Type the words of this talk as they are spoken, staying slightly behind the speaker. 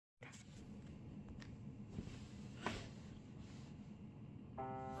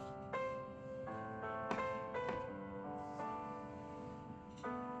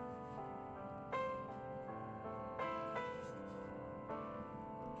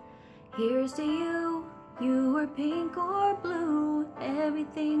Here's to you, you were pink or blue,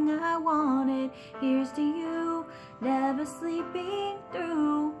 everything I wanted. Here's to you, never sleeping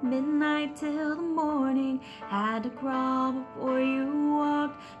through midnight till the morning. Had to crawl before you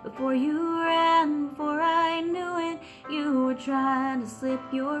walked, before you ran, before I knew it. You were trying to slip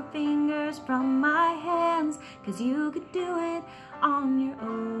your fingers from my hands, 'cause you could do it on your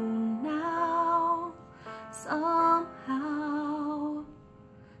own now. Somehow,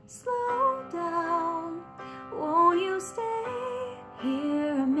 slow down, won't you stay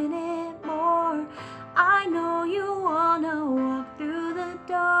here a minute more? I know you wanna walk through the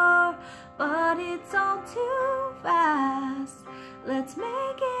door, but it's all too fast. Let's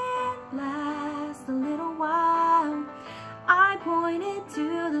make it last a little while. I pointed to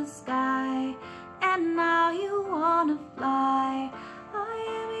the sky, and now you wanna fly. I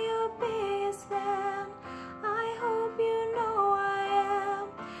am your biggest fan, I hope you know I am.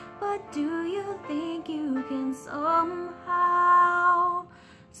 But do you think you can somehow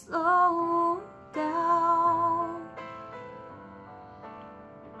slow down?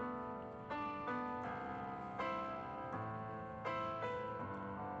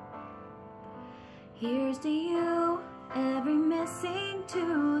 Here's to you, every missing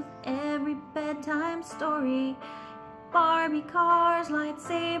tooth, every bedtime story, Barbie cars,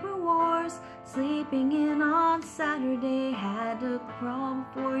 lightsaber wars, sleeping in on Saturday. Had to crawl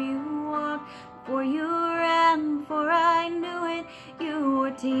before you walked, before you ran, before I knew it. You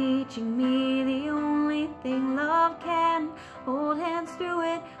were teaching me the only thing love can. Hold hands through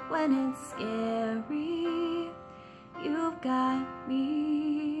it when it's scary. You've got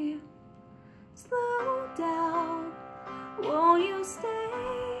me. Slow down, won't you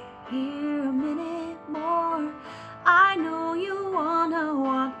stay here a minute more? I know you wanna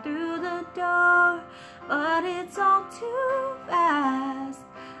walk through the door, but it's all too fast.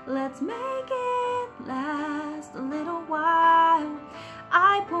 Let's make it last a little while.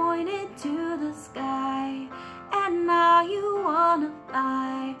 I pointed to the sky, and now you wanna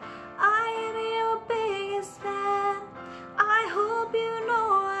fly. I am your biggest fan, I hope you know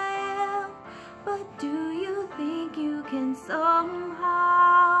I am. But do you think you can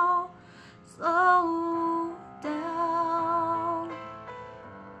somehow slow down?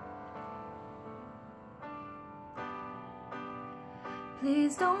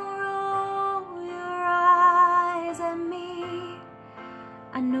 Please don't roll your eyes at me.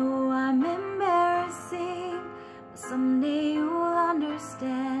 I know I'm embarrassing, but someday you'll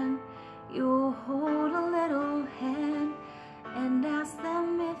understand. You'll hold a little hand and ask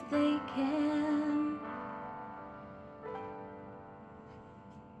them if they can.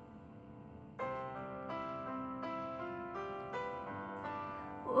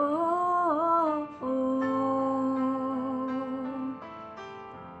 Oh, oh,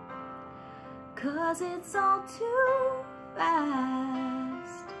 'cause it's all too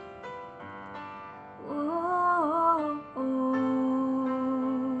fast.